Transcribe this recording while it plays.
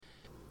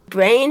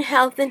Brain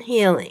Health and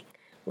Healing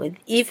with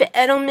Eva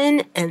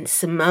Edelman and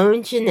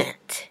Simone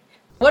Jeanette.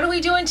 What are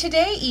we doing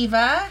today,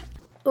 Eva?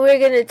 We're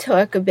going to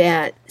talk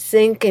about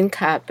zinc and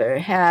copper,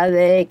 how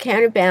they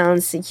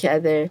counterbalance each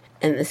other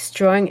and the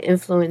strong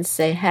influence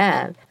they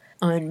have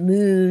on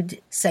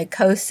mood,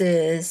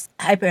 psychosis,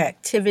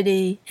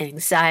 hyperactivity,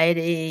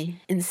 anxiety,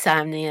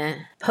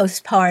 insomnia,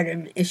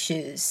 postpartum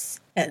issues,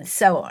 and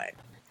so on.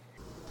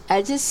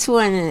 I just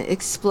want to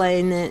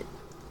explain that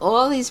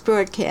all these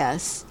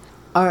broadcasts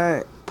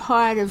are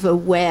part of a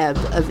web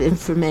of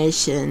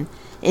information,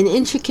 an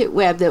intricate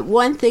web that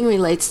one thing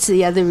relates to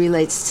the other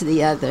relates to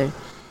the other.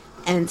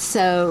 And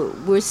so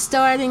we're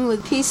starting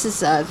with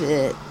pieces of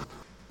it.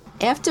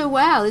 After a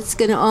while, it's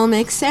going to all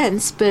make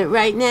sense. But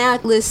right now,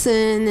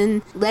 listen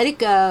and let it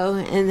go.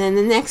 And then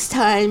the next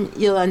time,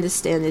 you'll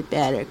understand it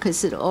better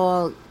because it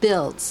all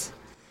builds.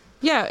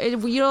 Yeah,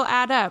 it'll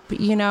add up,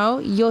 you know?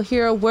 You'll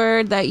hear a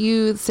word that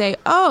you say,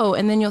 oh,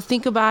 and then you'll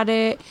think about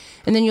it.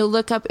 And then you'll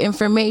look up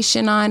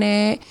information on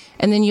it.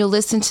 And then you'll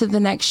listen to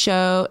the next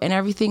show. And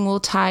everything will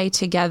tie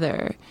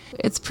together.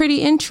 It's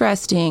pretty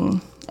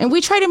interesting. And we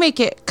try to make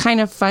it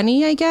kind of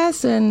funny, I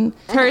guess, and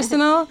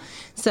personal.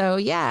 So,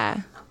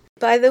 yeah.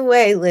 By the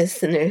way,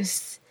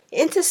 listeners,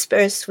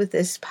 interspersed with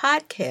this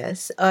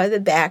podcast are the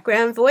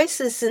background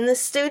voices in the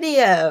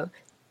studio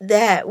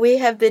that we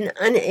have been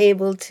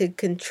unable to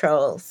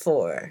control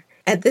for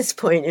at this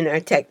point in our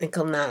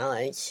technical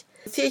knowledge.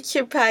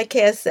 Future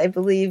podcasts, I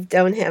believe,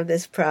 don't have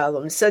this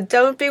problem. So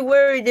don't be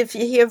worried if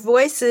you hear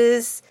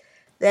voices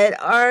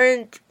that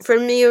aren't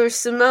from me or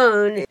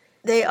Simone.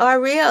 They are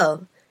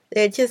real.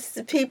 They're just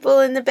the people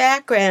in the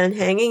background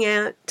hanging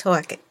out,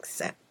 talking.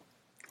 So,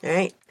 all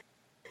right.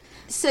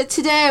 So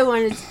today I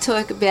wanted to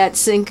talk about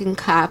zinc and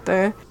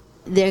copper.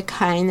 They're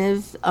kind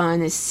of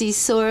on a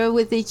seesaw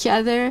with each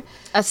other.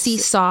 A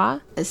seesaw?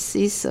 A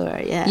seesaw,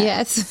 yeah.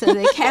 Yes. So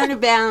they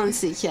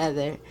counterbalance each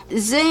other.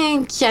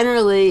 Zinc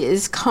generally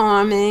is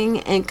calming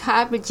and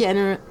copper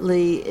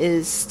generally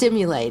is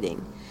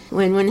stimulating.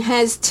 When one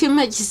has too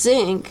much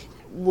zinc,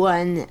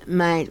 one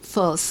might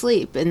fall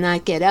asleep and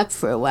not get up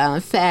for a while.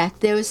 In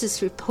fact, there was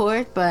this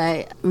report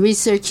by a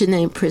researcher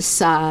named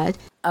Prasad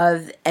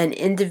of an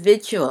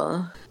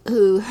individual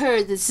who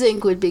heard that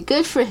zinc would be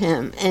good for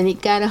him, and he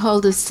got a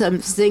hold of some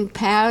zinc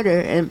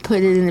powder and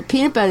put it in a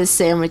peanut butter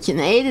sandwich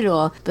and ate it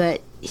all,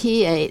 but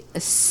he ate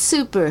a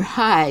super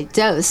high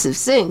dose of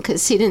zinc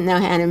because he didn't know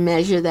how to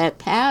measure that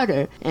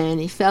powder, and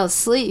he fell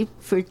asleep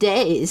for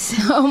days.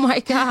 Oh my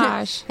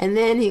gosh. And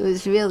then he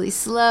was really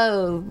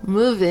slow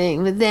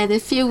moving, but then a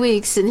few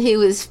weeks and he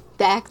was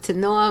back to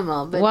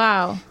normal. But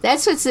wow.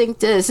 That's what zinc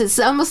does. It's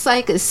almost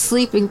like a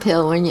sleeping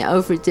pill when you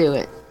overdo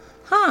it.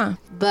 Huh.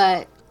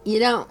 But you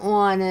don't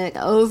want to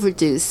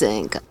overdo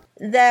zinc.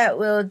 That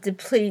will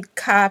deplete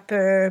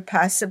copper,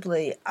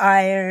 possibly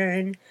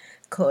iron,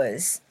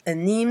 cause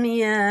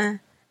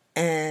anemia,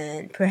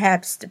 and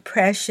perhaps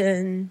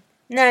depression.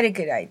 Not a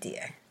good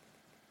idea.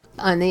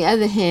 On the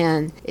other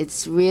hand,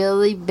 it's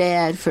really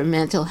bad for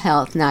mental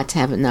health not to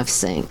have enough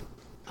zinc.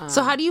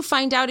 So how do you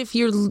find out if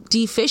you're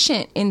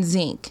deficient in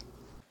zinc?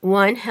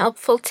 One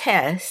helpful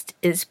test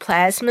is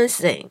plasma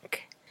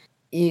zinc.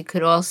 You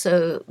could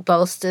also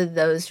bolster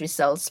those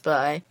results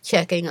by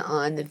checking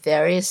on the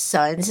various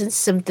signs and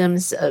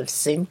symptoms of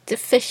zinc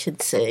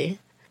deficiency,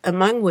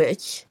 among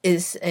which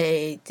is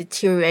a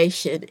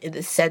deterioration in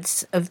the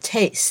sense of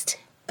taste.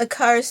 A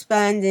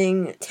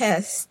corresponding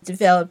test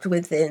developed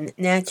within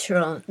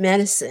natural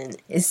medicine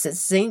is the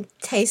zinc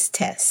taste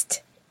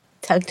test.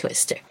 Tongue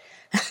twister.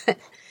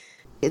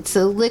 It's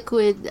a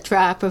liquid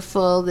dropper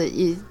full that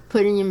you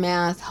put in your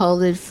mouth,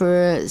 hold it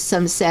for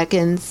some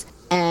seconds,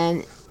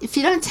 and if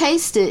you don't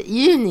taste it,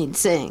 you need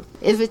zinc.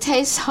 If it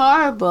tastes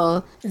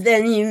horrible,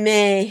 then you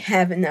may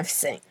have enough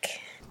zinc.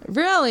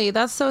 Really?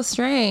 That's so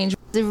strange.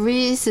 The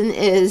reason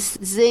is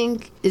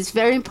zinc is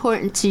very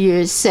important to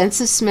your sense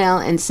of smell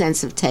and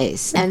sense of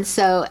taste. And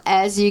so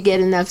as you get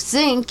enough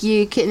zinc,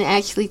 you can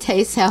actually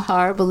taste how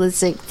horrible the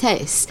zinc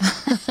tastes.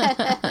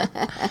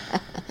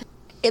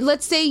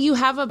 Let's say you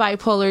have a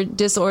bipolar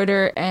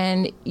disorder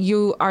and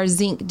you are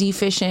zinc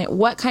deficient.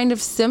 What kind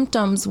of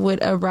symptoms would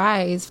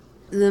arise?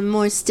 The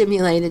more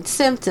stimulated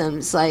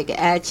symptoms like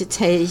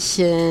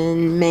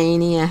agitation,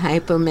 mania,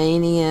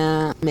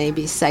 hypomania,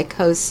 maybe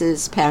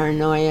psychosis,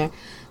 paranoia,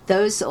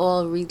 those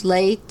all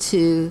relate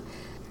to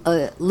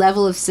a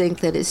level of zinc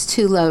that is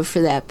too low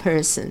for that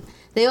person.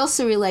 They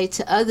also relate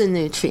to other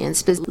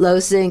nutrients, but low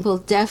zinc will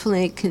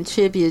definitely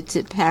contribute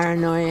to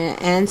paranoia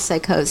and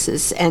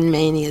psychosis and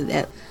mania.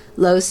 That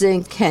low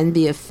zinc can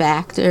be a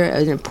factor,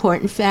 an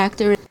important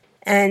factor.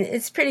 And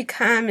it's pretty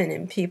common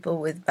in people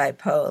with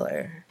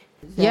bipolar.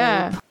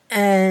 Yeah.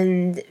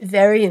 And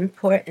very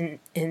important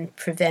in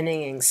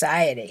preventing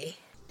anxiety.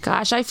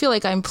 Gosh, I feel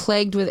like I'm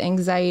plagued with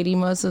anxiety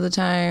most of the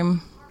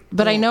time.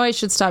 But yeah. I know I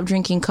should stop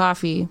drinking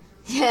coffee.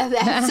 Yeah,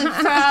 that's a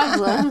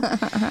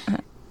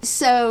problem.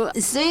 So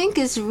zinc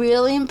is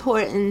really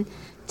important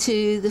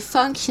to the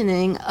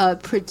functioning of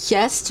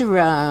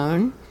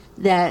progesterone,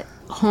 that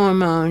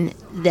hormone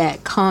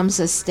that calms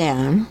us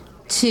down,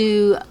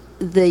 to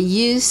the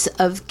use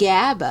of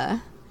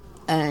GABA,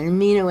 an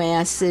amino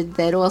acid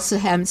that also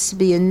happens to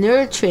be a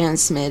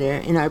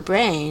neurotransmitter in our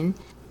brain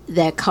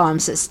that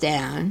calms us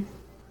down,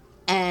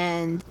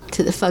 and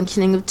to the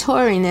functioning of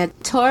taurine.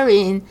 That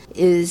taurine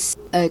is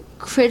a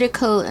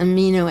critical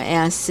amino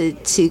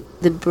acid to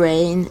the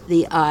brain,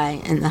 the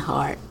eye, and the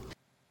heart.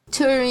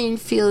 Taurine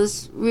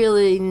feels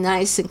really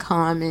nice and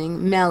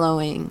calming,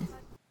 mellowing.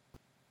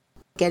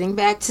 Getting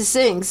back to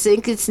zinc.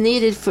 Zinc is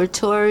needed for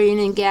taurine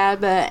and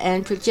GABA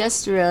and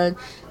progesterone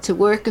to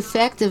work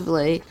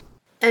effectively,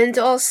 and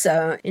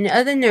also in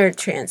other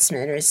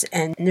neurotransmitters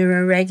and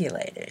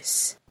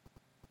neuroregulators.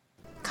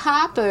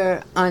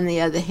 Copper, on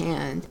the other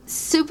hand,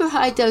 super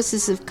high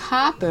doses of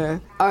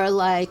copper are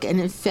like an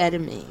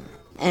amphetamine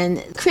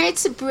and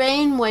creates a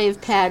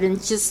brainwave pattern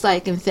just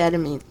like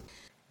amphetamine.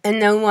 And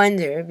no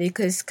wonder,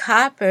 because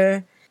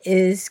copper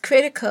is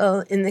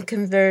critical in the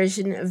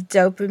conversion of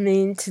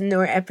dopamine to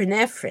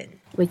norepinephrine,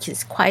 which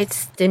is quite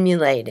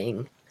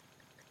stimulating.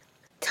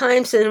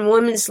 Times in a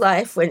woman's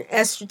life when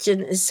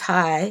estrogen is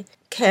high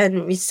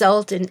can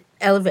result in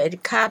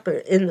elevated copper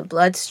in the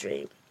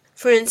bloodstream.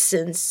 For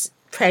instance,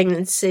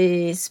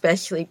 pregnancy,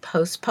 especially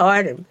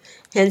postpartum.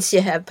 Hence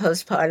you have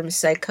postpartum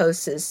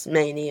psychosis,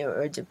 mania,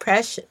 or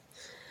depression.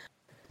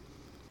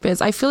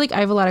 Because I feel like I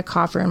have a lot of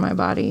copper in my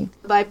body.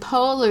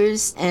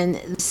 Bipolars and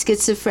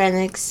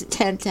schizophrenics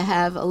tend to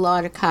have a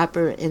lot of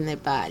copper in their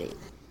body.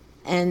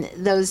 And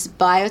those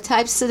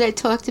biotypes that I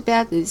talked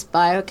about, these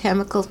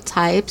biochemical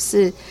types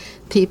that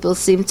people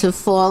seem to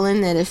fall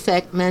in that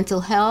affect mental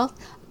health,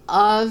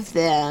 of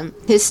them,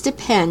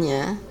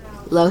 histopenia,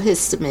 low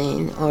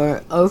histamine,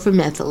 or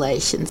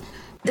overmethylation,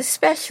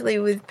 especially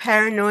with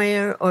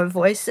paranoia or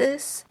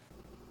voices,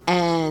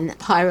 and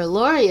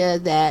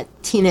pyroluria, that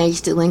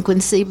teenage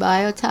delinquency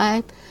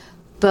biotype,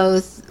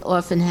 both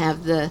often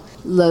have the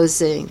low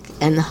zinc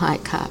and the high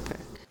copper.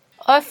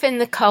 Often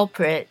the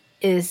culprit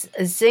is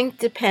a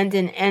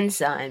zinc-dependent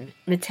enzyme,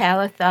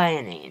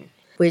 metallothionein,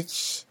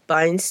 which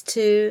binds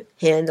to,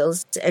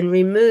 handles, and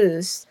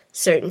removes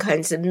certain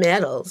kinds of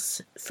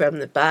metals from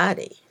the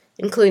body,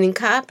 including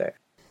copper.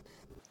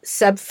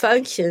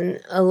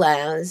 Subfunction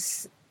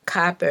allows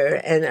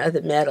copper and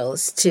other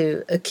metals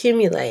to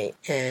accumulate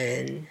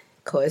and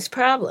cause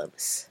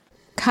problems.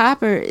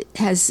 Copper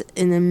has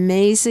an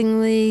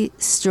amazingly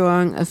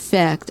strong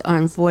effect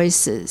on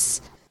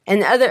voices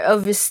and other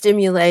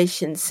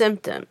overstimulation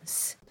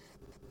symptoms.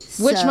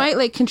 Which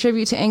might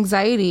contribute to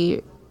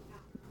anxiety,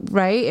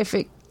 right? If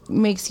it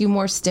makes you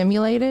more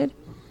stimulated?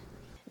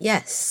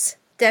 Yes,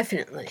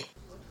 definitely.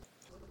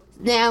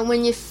 Now,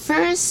 when you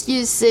first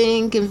use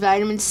zinc and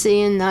vitamin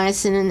C and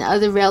niacin and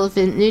other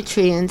relevant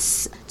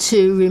nutrients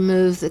to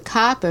remove the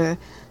copper,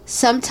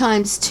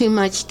 sometimes too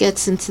much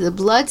gets into the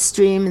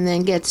bloodstream and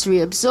then gets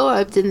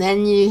reabsorbed, and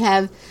then you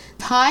have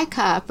high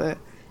copper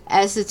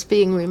as it's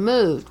being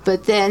removed.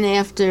 But then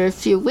after a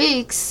few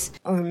weeks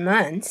or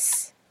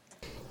months,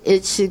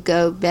 it should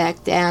go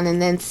back down,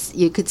 and then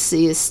you could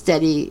see a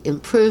steady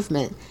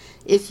improvement.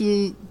 If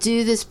you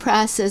do this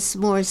process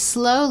more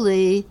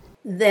slowly,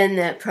 then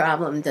that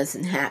problem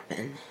doesn't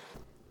happen.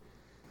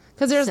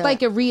 Because there's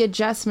a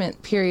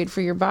readjustment period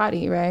for your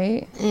body,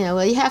 right? Yeah,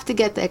 well, you have to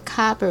get that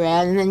copper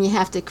out, and then you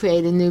have to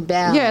create a new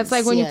balance. Yeah, it's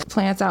like when you put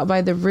plants out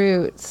by the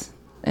roots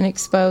and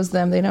expose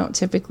them, they don't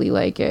typically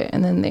like it,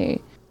 and then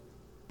they...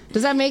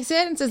 Does that make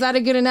sense? Is that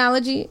a good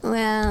analogy?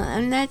 Well,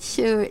 I'm not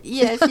sure.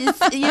 Yeah,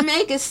 if you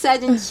make a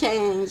sudden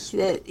change,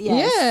 that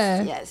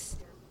yes.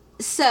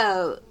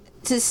 So,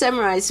 to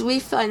summarize, we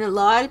find a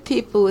lot of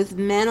people with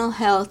mental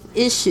health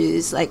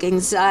issues like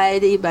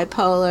anxiety,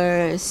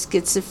 bipolar,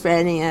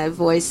 schizophrenia,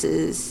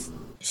 voices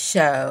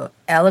show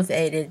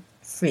elevated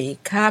free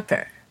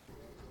copper.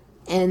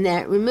 And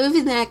that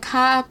removing that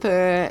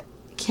copper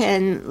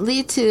can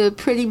lead to a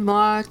pretty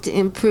marked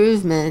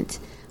improvement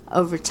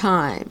over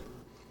time.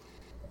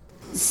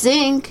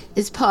 Zinc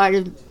is part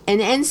of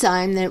an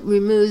enzyme that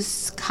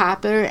removes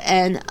copper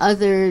and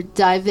other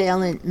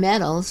divalent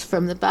metals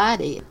from the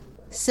body.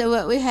 So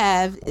what we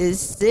have is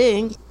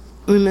zinc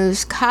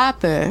removes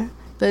copper,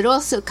 but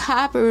also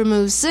copper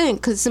removes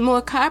zinc, because the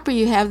more copper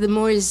you have, the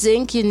more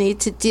zinc you need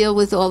to deal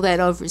with all that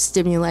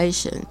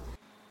overstimulation.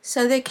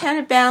 So they kind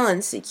of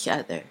balance each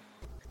other.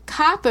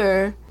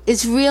 Copper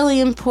is really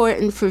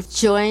important for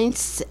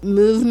joints,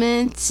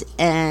 movement,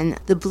 and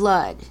the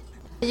blood.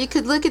 You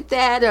could look at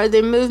that. Are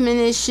there movement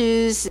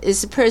issues?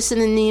 Is the person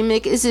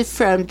anemic? Is it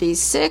from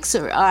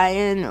B6 or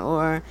iron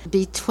or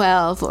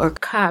B12 or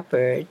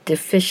copper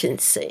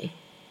deficiency?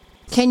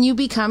 Can you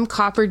become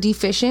copper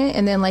deficient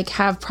and then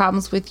have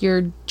problems with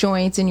your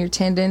joints and your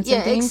tendons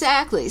and things? Yeah,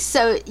 exactly.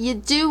 So you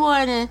do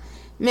want to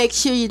make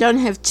sure you don't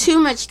have too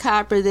much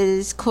copper that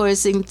is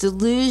causing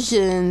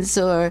delusions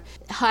or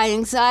high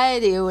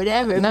anxiety or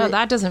whatever. No,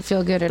 that doesn't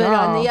feel good at all. But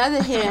on the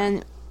other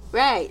hand...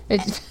 Right.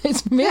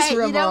 It's miserable.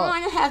 Right. You don't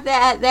want to have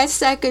that.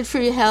 That's not good for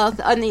your health.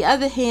 On the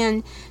other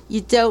hand,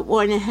 you don't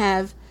want to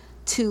have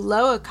too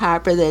low a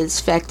copper that is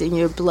affecting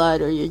your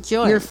blood or your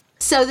joints.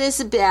 So there's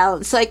a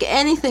balance. Like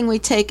anything we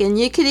take in,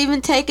 you could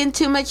even take in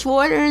too much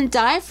water and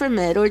die from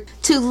it, or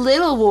too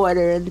little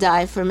water and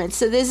die from it.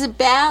 So there's a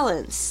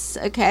balance,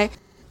 okay?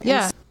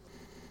 Yeah.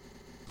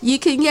 You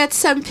can get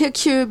some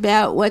picture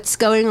about what's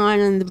going on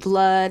in the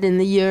blood and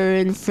the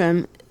urine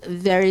from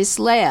various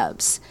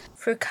labs.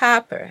 For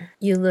copper,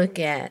 you look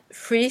at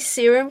free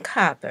serum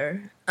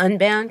copper,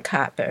 unbound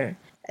copper,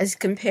 as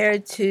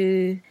compared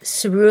to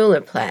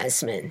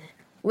ceruloplasmin,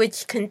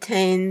 which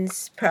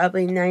contains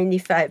probably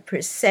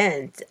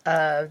 95%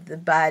 of the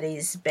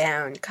body's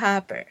bound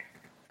copper.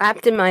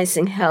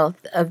 Optimizing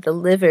health of the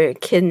liver,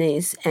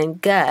 kidneys,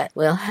 and gut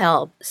will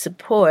help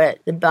support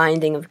the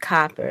binding of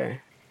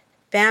copper.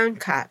 Bound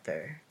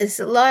copper is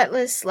a lot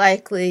less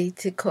likely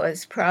to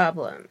cause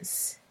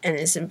problems and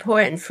is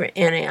important for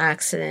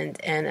antioxidant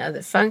and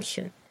other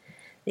function.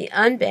 The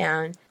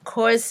unbound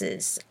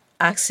causes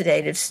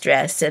oxidative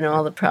stress and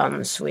all the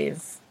problems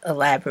we've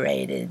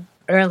elaborated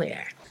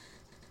earlier.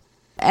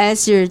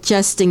 As you're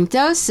adjusting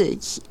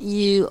dosage,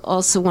 you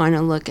also want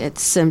to look at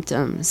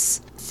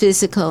symptoms,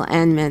 physical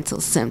and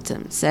mental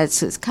symptoms.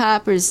 That's with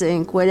copper,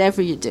 zinc,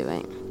 whatever you're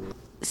doing.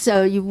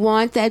 So you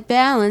want that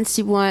balance.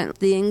 You want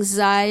the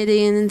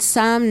anxiety and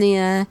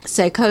insomnia,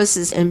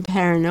 psychosis and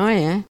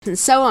paranoia, and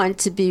so on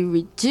to be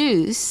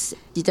reduced.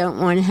 You don't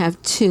want to have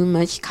too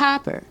much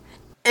copper.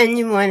 And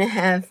you want to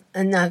have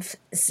enough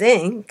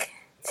zinc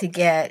to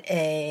get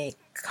a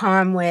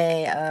calm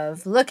way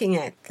of looking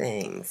at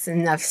things,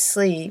 enough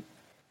sleep,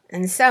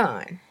 and so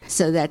on.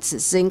 So that's a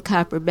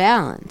zinc-copper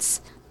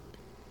balance.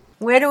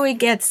 Where do we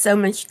get so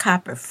much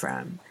copper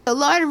from? A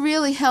lot of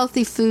really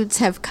healthy foods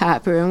have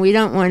copper, and we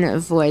don't want to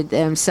avoid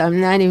them, so I'm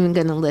not even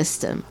going to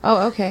list them.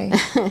 Oh, okay.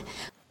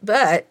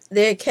 But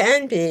there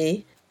can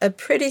be a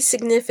pretty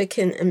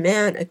significant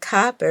amount of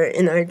copper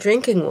in our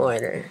drinking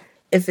water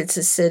if it's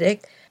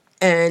acidic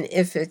and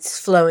if it's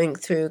flowing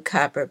through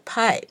copper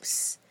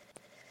pipes.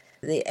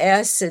 The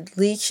acid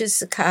leaches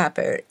the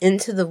copper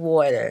into the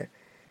water,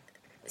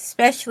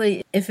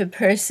 especially if a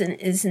person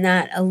is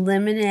not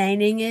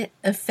eliminating it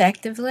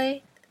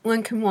effectively.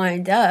 One can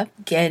wind up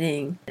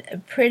getting a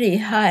pretty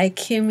high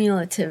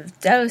cumulative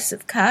dose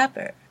of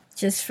copper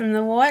just from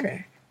the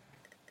water.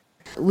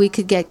 We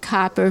could get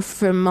copper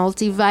from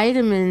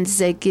multivitamins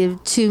that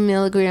give 2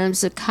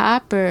 milligrams of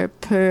copper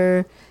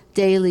per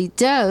daily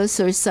dose,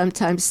 or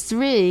sometimes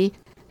 3,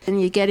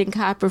 and you're getting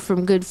copper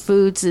from good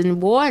foods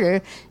and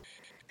water.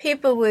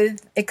 People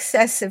with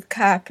excessive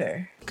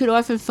copper could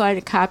often find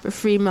a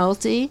copper-free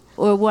multi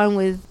or one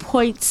with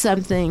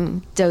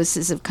point-something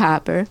doses of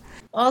copper.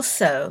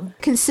 Also,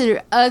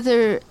 consider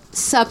other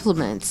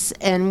supplements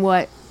and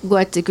what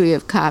degree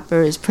of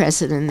copper is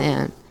present in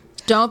them.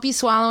 Don't be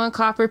swallowing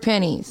copper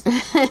pennies.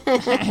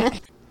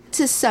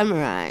 To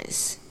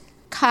summarize,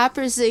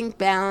 copper-zinc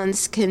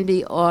balance can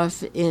be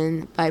off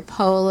in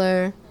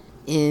bipolar,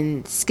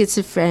 in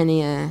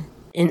schizophrenia,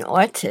 in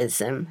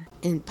autism,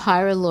 in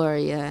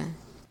pyroluria,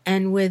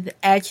 and with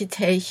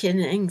agitation,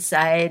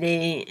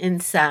 anxiety,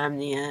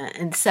 insomnia,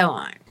 and so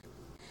on.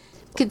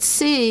 You could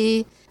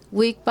see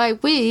week by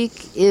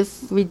week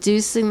if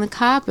reducing the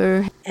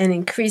copper and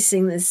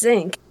increasing the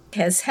zinc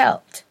has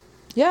helped.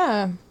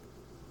 Yeah.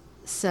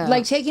 So,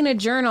 like taking a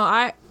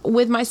journal,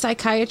 with my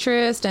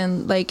psychiatrist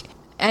and like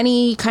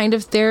any kind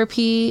of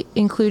therapy,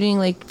 including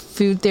like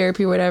food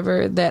therapy or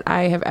whatever that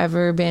I have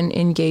ever been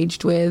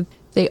engaged with,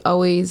 they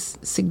always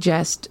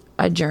suggest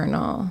a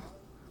journal.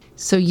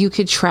 So you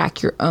could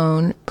track your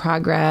own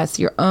progress,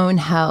 your own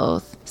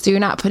health. So you're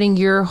not putting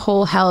your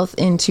whole health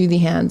into the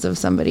hands of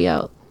somebody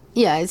else.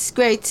 Yeah, it's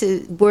great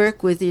to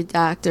work with your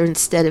doctor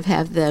instead of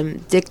have them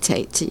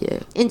dictate to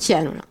you, in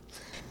general.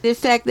 In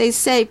fact, they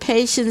say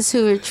patients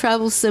who are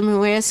troublesome,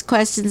 who ask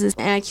questions,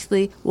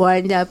 actually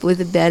wind up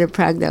with a better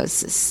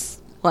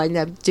prognosis, wind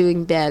up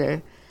doing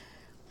better.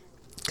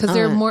 Because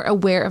they're more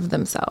aware of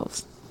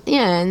themselves.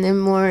 Yeah, and they're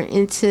more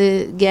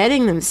into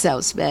getting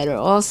themselves better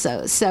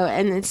also. So,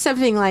 and it's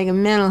something like a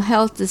mental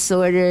health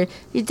disorder.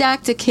 Your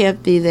doctor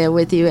can't be there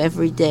with you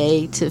every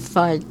day to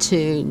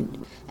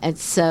fine-tune. And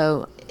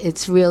so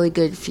it's really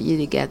good for you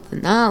to get the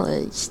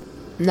knowledge.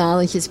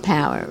 Knowledge is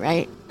power,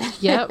 right?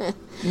 Yep.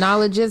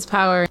 Knowledge is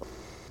power.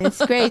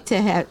 It's great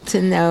to have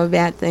to know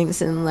about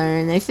things and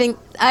learn. I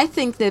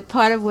think that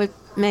part of what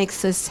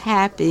makes us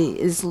happy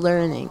is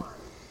learning.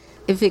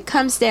 If it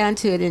comes down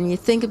to it and you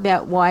think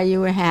about why you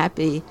were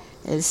happy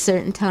at a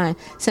certain time,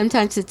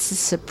 sometimes it's a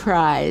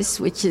surprise,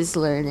 which is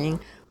learning.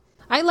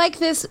 I like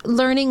this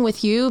learning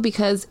with you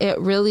because it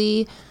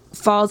really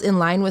falls in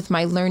line with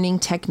my learning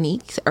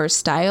technique or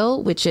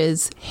style, which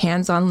is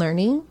hands-on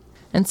learning.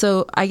 And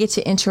so I get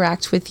to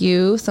interact with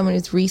you, someone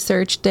who's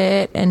researched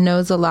it and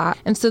knows a lot.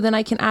 And so then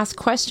I can ask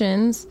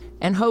questions,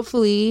 and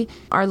hopefully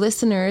our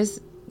listeners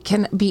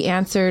can be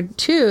answered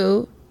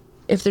too.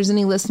 If there's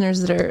any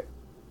listeners that are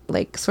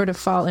like sort of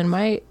fall in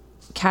my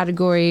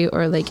category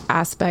or like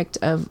aspect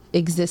of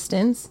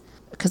existence,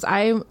 because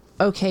I'm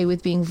okay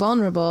with being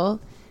vulnerable,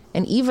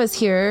 and Eva's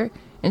here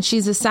and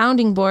she's a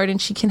sounding board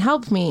and she can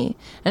help me,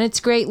 and it's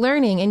great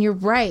learning. And you're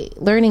right,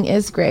 learning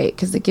is great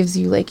because it gives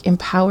you like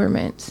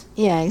empowerment.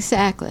 Yeah,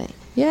 exactly.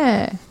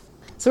 Yeah.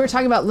 So we're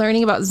talking about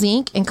learning about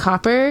zinc and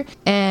copper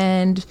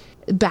and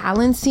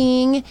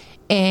balancing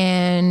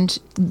and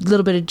a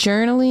little bit of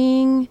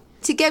journaling.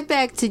 To get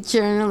back to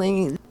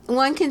journaling,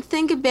 one can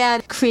think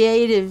about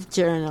creative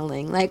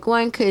journaling. Like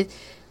one could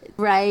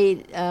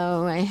write,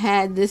 oh, I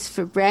had this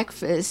for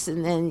breakfast,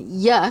 and then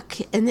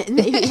yuck, and then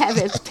maybe have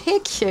a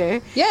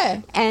picture.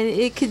 Yeah. And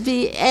it could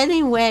be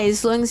any way,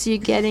 as long as you're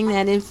getting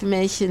that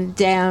information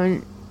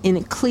down in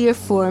a clear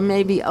form,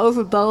 maybe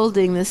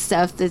overbolding the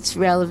stuff that's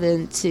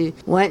relevant to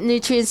what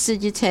nutrients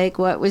did you take,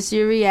 what was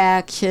your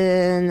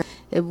reaction,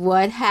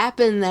 what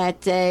happened that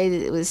day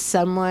that was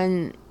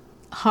someone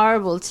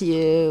horrible to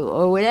you,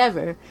 or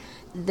whatever.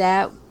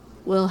 That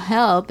will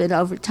help, and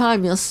over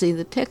time you'll see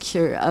the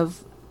picture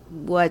of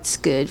what's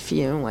good for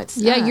you and what's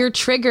not. Yeah, your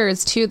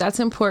triggers too. That's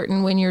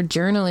important when you're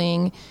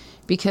journaling,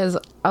 because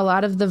a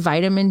lot of the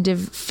vitamin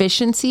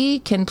deficiency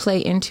can play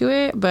into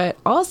it, but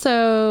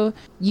also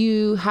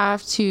you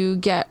have to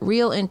get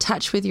real in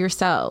touch with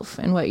yourself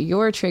and what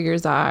your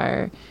triggers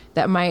are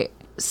that might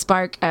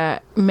spark a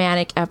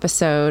manic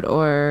episode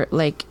or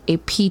like a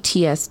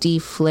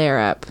PTSD flare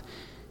up.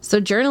 So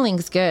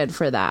journaling's good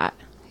for that,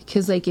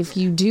 because like if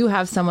you do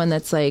have someone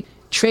that's like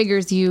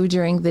triggers you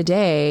during the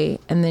day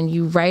and then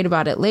you write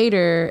about it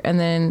later and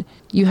then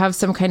you have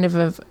some kind of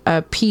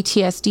a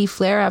PTSD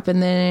flare up and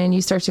then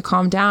you start to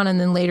calm down and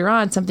then later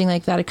on something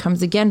like that, it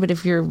comes again. But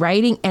if you're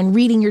writing and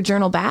reading your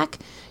journal back,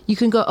 you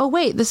can go, oh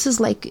wait, this is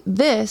like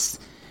this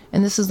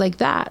and this is like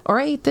that, or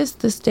I ate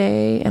this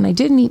day and I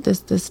didn't eat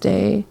this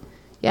day.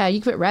 Yeah,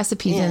 you can put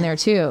recipes in there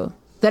too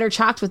that are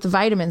chocked with the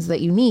vitamins that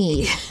you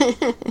need.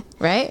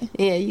 Right?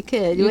 Yeah, you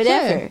could.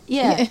 Whatever. Could.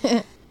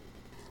 Yeah.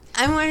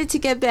 I wanted to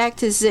get back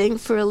to zinc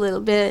for a little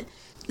bit.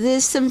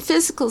 There's some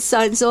physical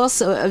signs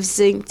also of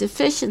zinc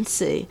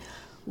deficiency.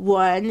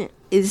 One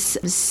is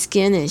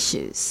skin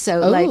issues. So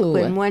like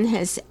when one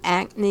has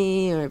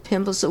acne or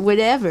pimples or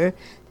whatever,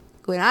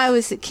 when I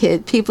was a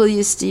kid, people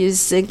used to use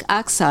zinc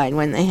oxide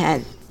when they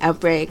had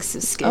outbreaks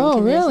of skin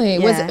condition. Really?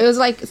 Yeah. It was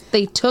like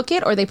they took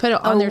it or they put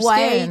it on their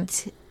skin?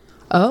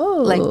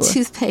 Oh. Like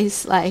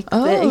toothpaste-like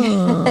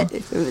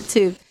thing from a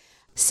tube.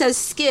 So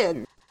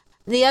skin.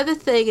 The other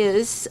thing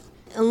is,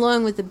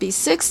 along with the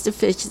B6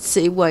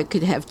 deficiency, one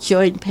could have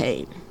joint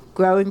pain,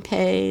 growing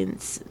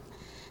pains.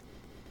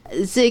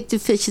 Zinc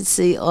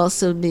deficiency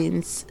also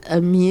means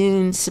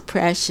immune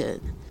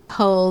suppression,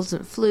 colds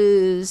and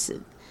flus.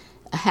 And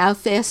how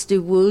fast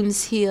do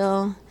wounds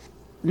heal?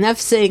 Enough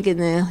zinc and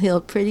they'll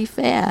heal pretty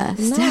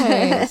fast.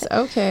 Nice.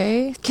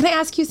 Okay. Can I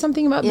ask you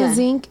something about the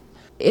zinc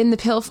in the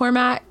pill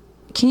format?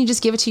 Can you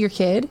just give it to your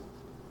kid?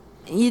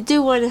 You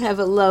do want to have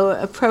a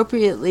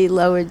appropriately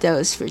lower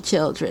dose for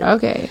children.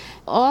 Okay.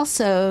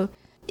 Also,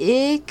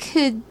 it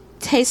could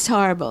taste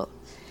horrible,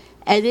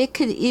 and it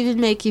could even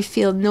make you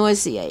feel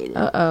nauseated.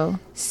 Uh-oh.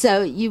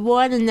 So you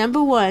want to,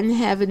 number one,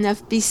 have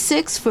enough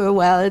B6 for a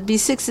while. And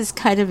B6 is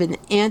kind of an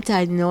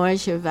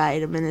anti-nausea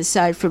vitamin,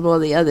 aside from all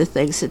the other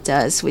things it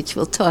does, which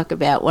we'll talk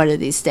about one of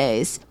these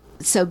days.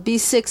 So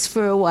B6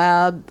 for a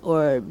while,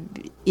 or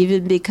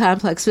even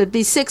B-complex, but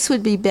B6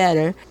 would be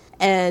better.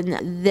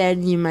 And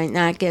then you might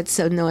not get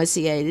so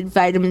nauseated.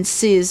 Vitamin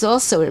C is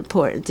also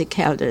important to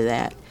counter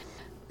that.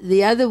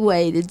 The other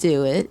way to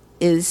do it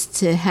is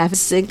to have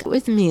zinc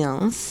with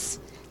meals.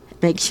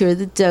 Make sure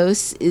the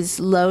dose is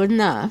low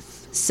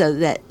enough so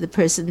that the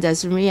person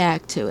doesn't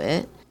react to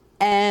it.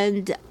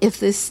 And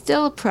if there's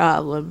still a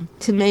problem,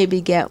 to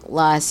maybe get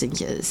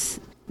lozenges.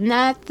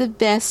 Not the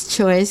best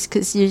choice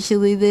because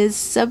usually there's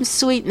some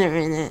sweetener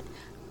in it,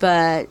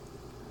 but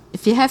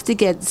if you have to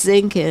get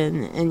zinc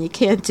in and you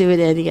can't do it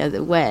any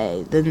other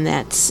way, then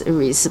that's a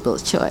reasonable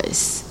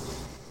choice.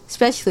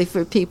 Especially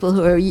for people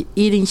who are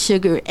eating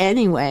sugar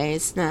anyway,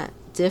 it's not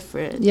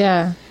different.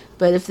 Yeah.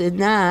 But if they're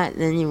not,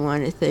 then you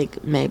want to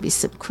think maybe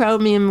some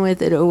chromium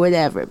with it or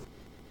whatever.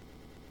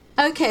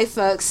 Okay,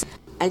 folks,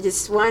 I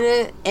just want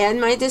to add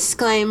my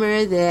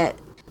disclaimer that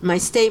my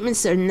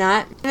statements are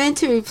not meant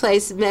to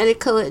replace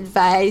medical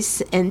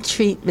advice and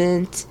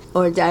treatment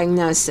or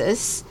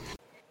diagnosis.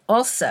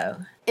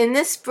 Also, in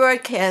this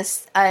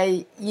broadcast,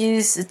 I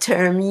use the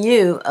term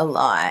you a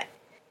lot.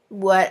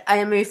 What I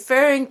am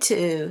referring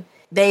to,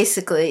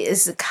 basically,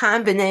 is the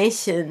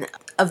combination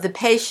of the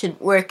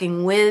patient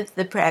working with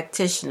the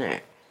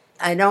practitioner.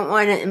 I don't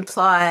want to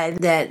imply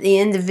that the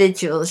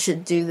individual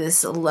should do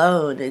this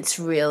alone. It's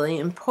really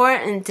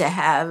important to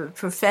have a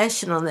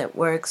professional that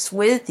works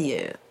with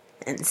you.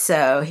 And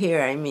so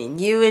here, I mean,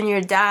 you and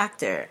your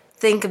doctor,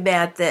 think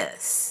about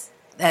this.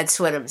 That's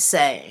what I'm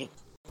saying.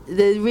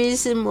 The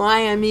reason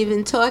why I'm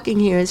even talking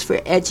here is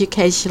for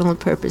educational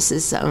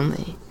purposes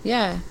only.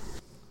 Yeah.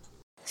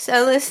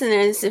 So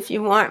listeners, if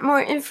you want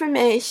more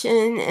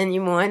information and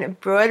you want a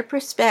broader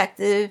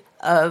perspective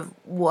of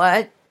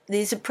what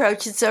these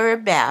approaches are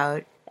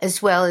about,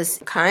 as well as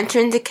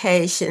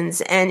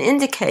contraindications and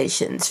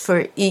indications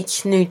for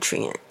each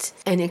nutrient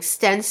and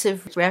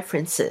extensive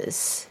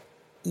references,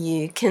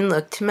 you can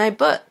look to my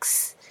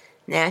books,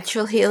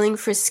 Natural Healing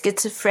for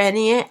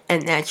Schizophrenia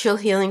and Natural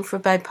Healing for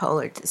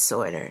Bipolar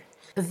Disorder,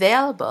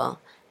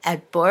 available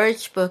at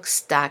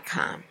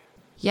boragebooks.com.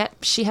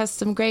 yep, she has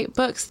some great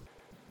books.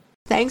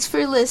 Thanks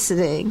for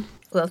listening.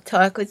 We'll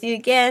talk with you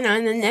again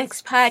on the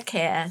next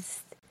podcast.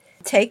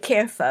 Take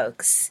care,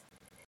 folks.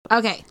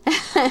 Okay.